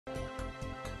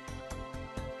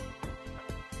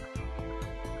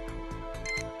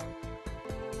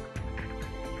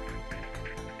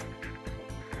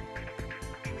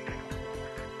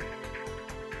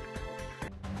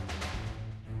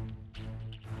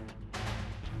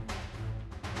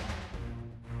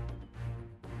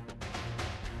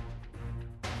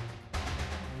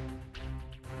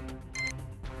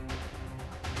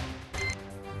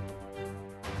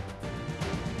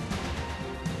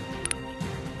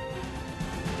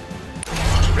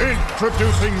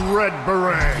Introducing Red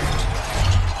Beret.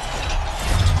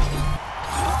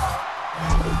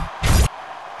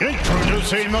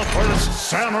 Introducing the first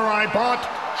samurai bot,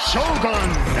 Shogun.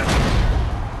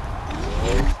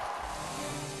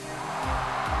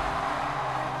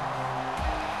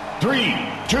 3,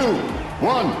 2,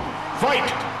 1,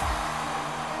 fight!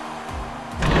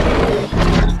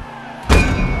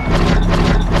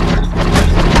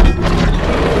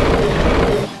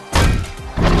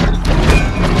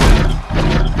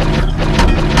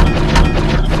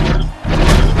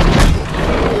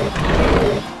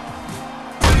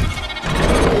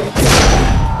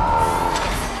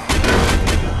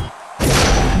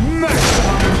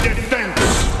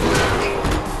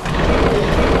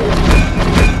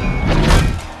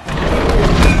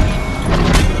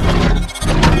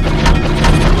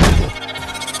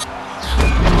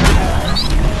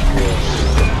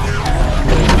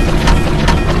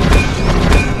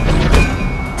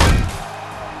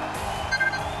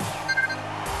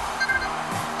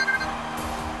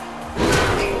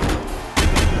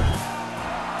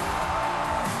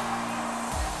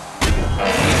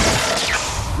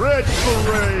 Red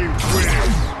Beret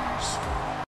wins!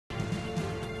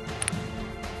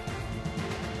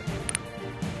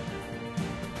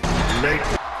 Late.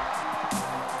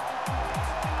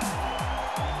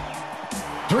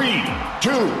 3,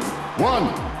 2,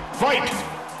 1, fight!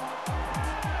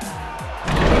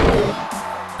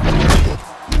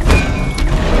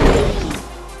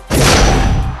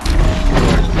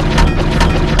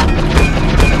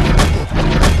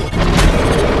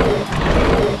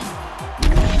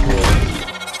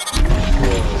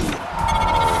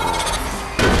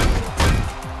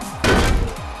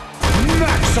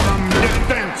 Maximum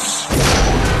defense!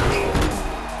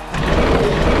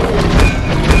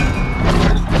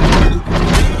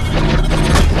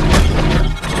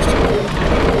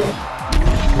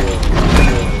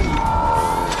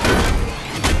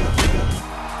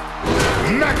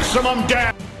 Maximum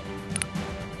damage!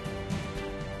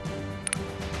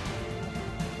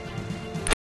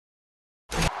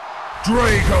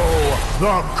 DRAGO,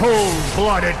 the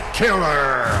cold-blooded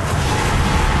killer!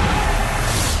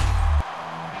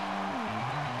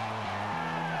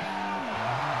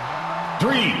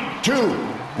 Three, 2,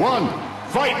 1,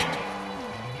 fight!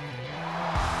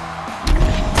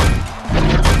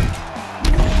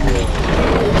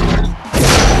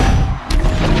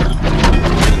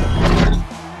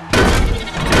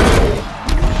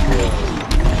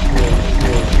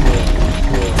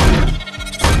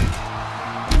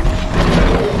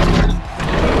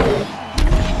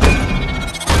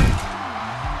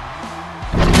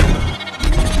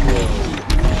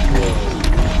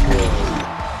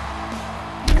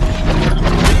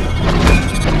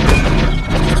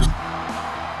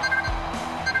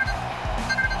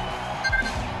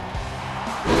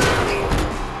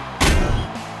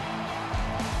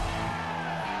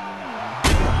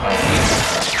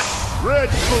 Red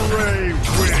Beret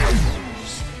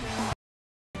wins!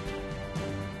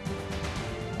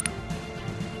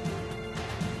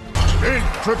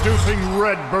 Introducing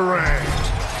Red Beret!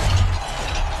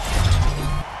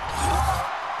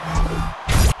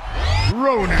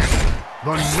 Ronin,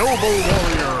 the noble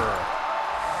warrior!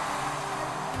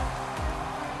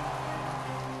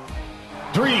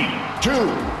 3, 2,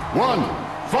 1,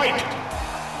 fight!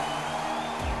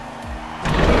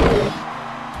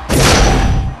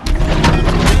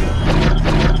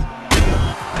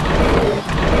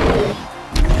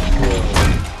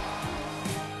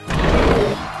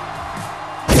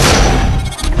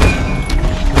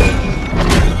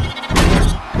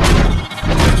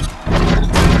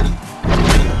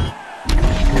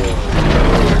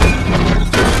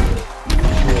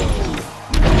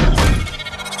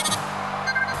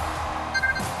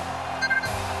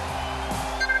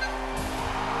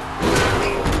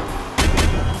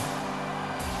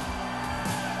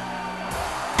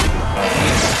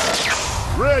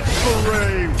 Red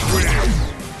Beret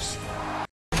wins!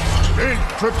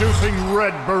 Introducing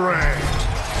Red Beret!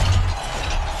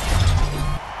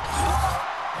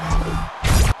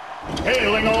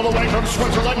 Hailing all the way from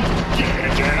Switzerland, give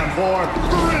it a jam for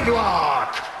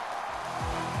Gridlock!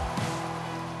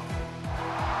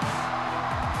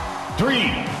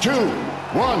 3, 2,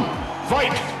 1,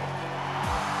 fight!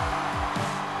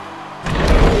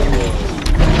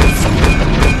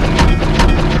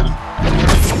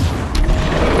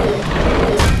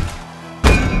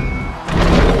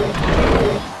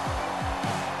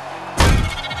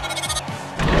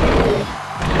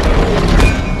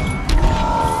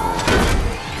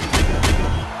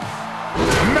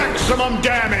 Maximum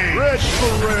damage! Red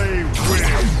Beret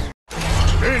wins!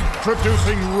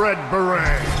 Introducing Red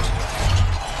Beret.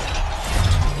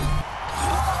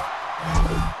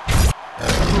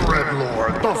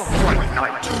 DREADLORD, the Fright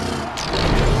Knight.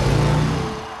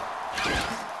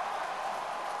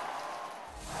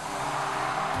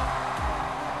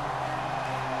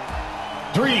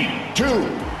 Three, two,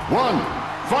 one,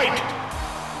 fight!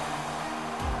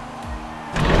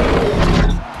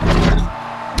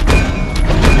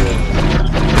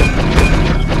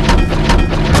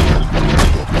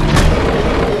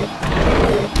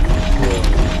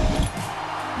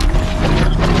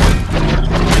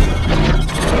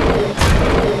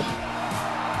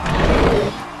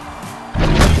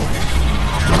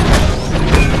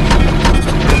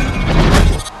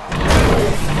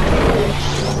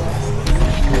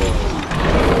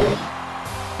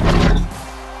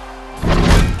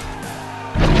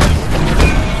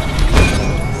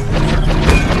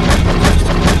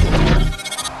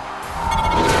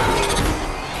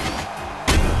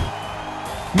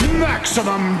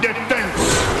 Maximum defense!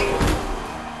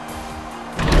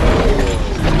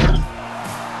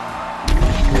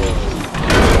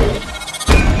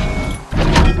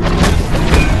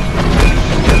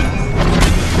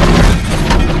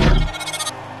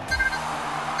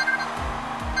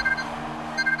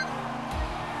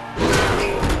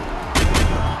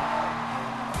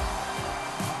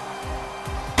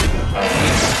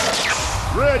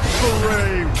 Red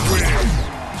Beret wins!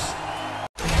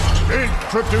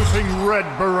 Introducing Red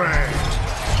Beret.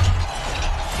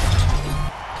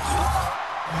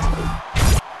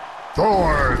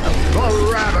 Thor, the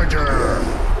Ravager.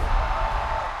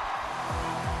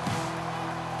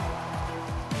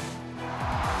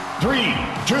 Three,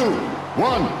 two,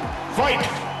 one, fight!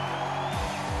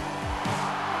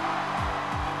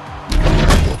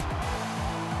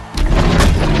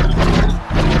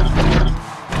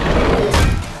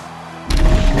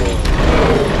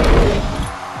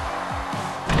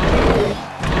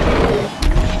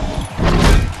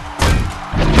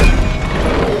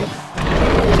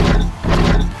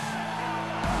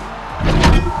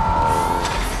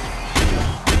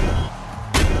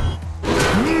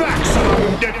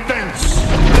 Defense!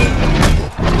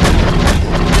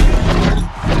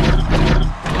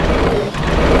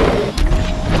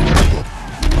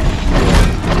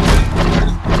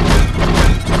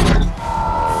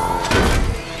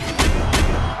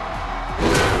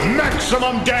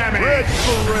 Maximum damage! Red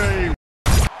Beret!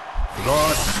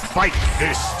 The Spike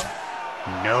Fist!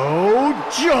 No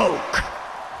joke!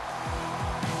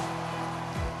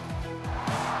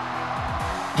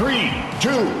 3, 2,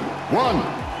 1,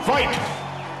 fight!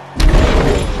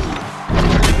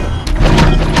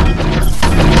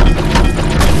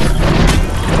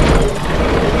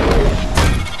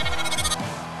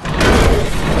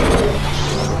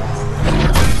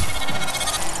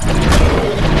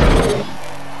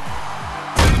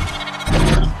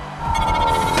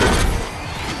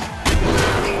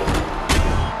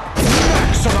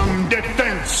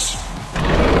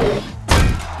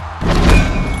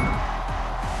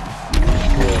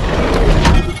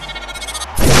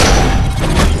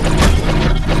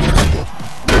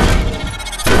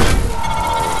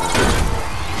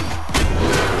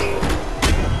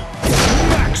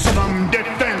 Maximum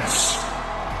defense!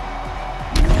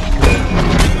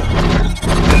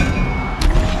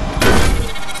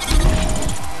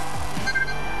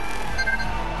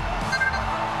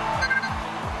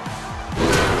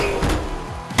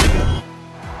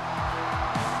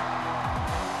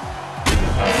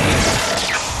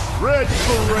 Red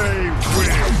Beret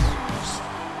wins!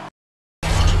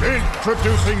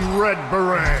 Introducing Red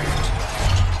Beret!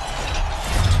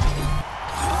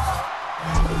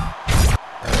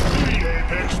 The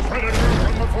apex predator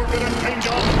from the Forbidden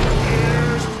Kingdom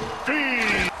is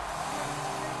Speed!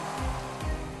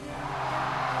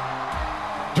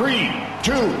 3,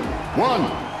 2, 1,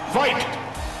 fight!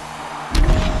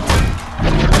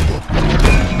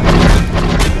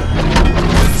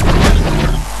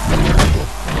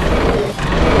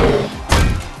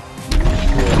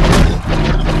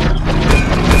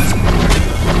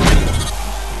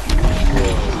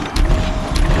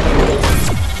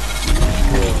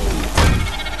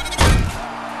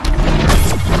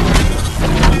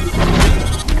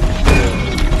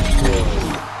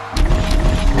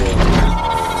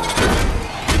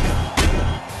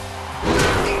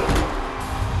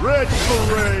 Red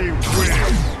Beret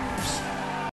wins!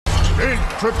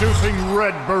 Introducing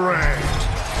Red Beret!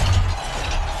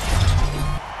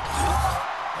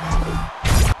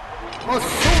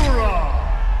 Asura!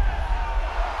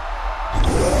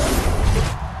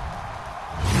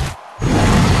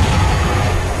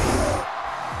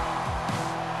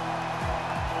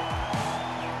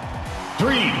 3,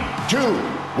 2,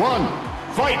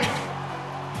 1, fight!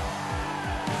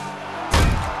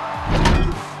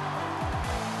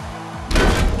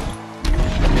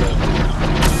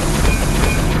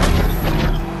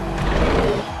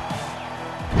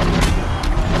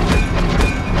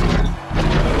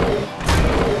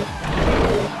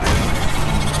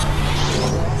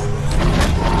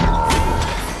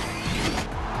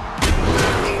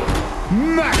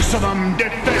 Maximum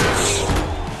defense!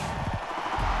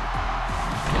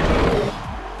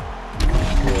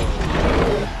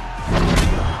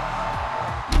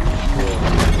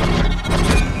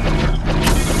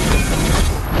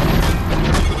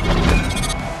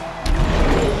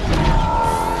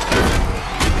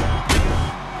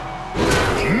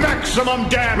 Maximum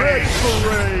damage! Red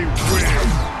Beret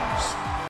wins!